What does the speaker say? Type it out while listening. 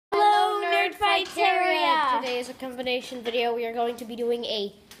Cafeteria! Today is a combination video. We are going to be doing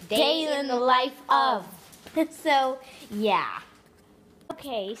a Day in the life of. So, yeah.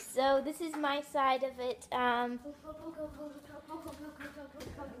 Okay, so this is my side of it.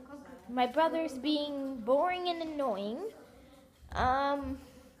 My brother's being boring and annoying. And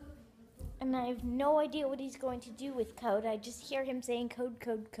I have no idea what he's going to do with code. I just hear him saying code,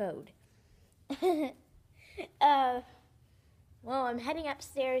 code, code. Well, I'm heading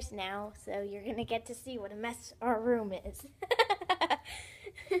upstairs now, so you're going to get to see what a mess our room is.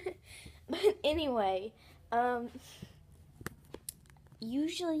 But anyway,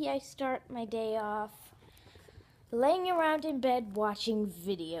 usually I start my day off laying around in bed watching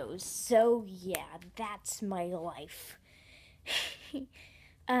videos. So yeah, that's my life.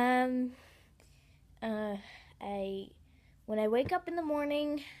 When I wake up in the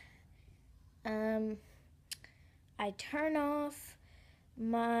morning, I turn off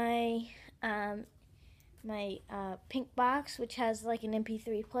my pink box, which has like an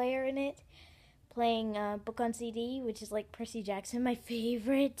MP3 player in it, playing Book on CD, which is like Percy Jackson, my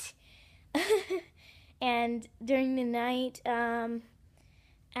favorite. And during the night,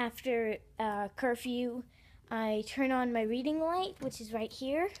 after curfew, I turn on my reading light, which is right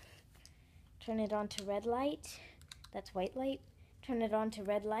here. Turn it on to red light. That's white light. Turn it on to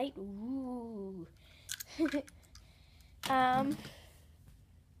red light. Ooh.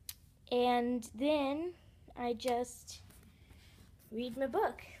 And then I just read my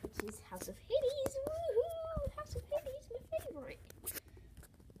book, which is House of Hades. Woohoo! House of Hades, my favorite.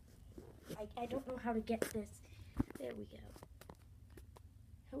 I don't know how to get this. There we go.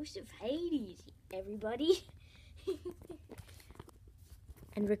 House of Hades, everybody.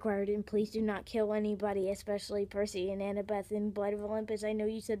 And required in, please do not kill anybody, especially Percy and Annabeth in Blood of Olympus. I know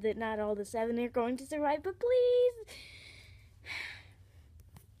you said that not all the 7 are going to survive, but please.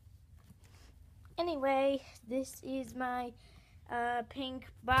 Anyway, this is my pink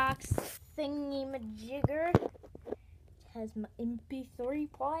box thingy-majigger. It has my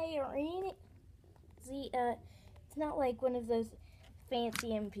MP3 player in it. See, it's not like one of those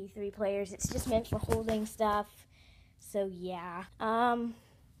fancy MP3 players. It's just meant for holding stuff. So yeah.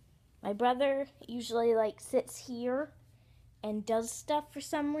 My brother usually sits here and does stuff for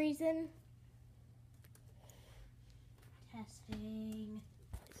some reason. Testing.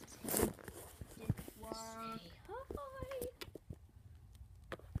 Say hi.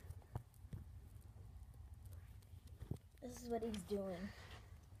 This is what he's doing.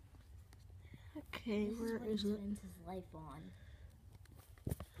 Okay, where is it? He spends his life on.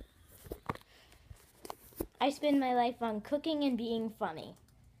 I spend my life on cooking and being funny.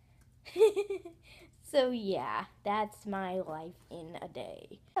 So yeah, that's my life in a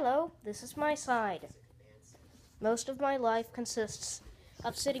day. Hello, this is my side. Most of my life consists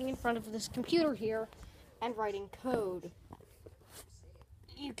of sitting in front of this computer here and writing code.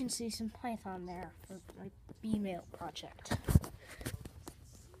 You can see some Python there for my B-mail project.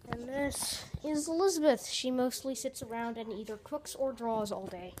 And this is Elizabeth. She mostly sits around and either cooks or draws all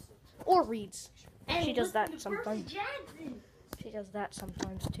day. Or reads. She does that sometimes. She does that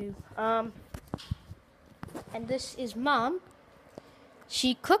sometimes too. And this is Mom.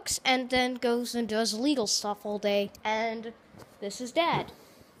 She cooks and then goes and does legal stuff all day. And this is Dad.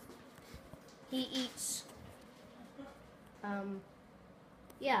 He eats,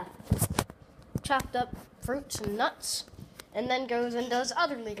 chopped up fruits and nuts, and then goes and does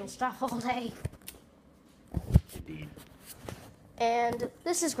other legal stuff all day. Indeed. And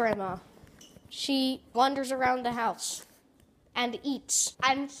this is Grandma. She wanders around the house and eats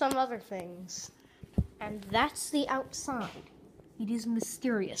and some other things. And that's the outside. It is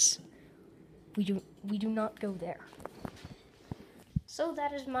mysterious. We do not go there. So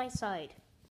that is my side.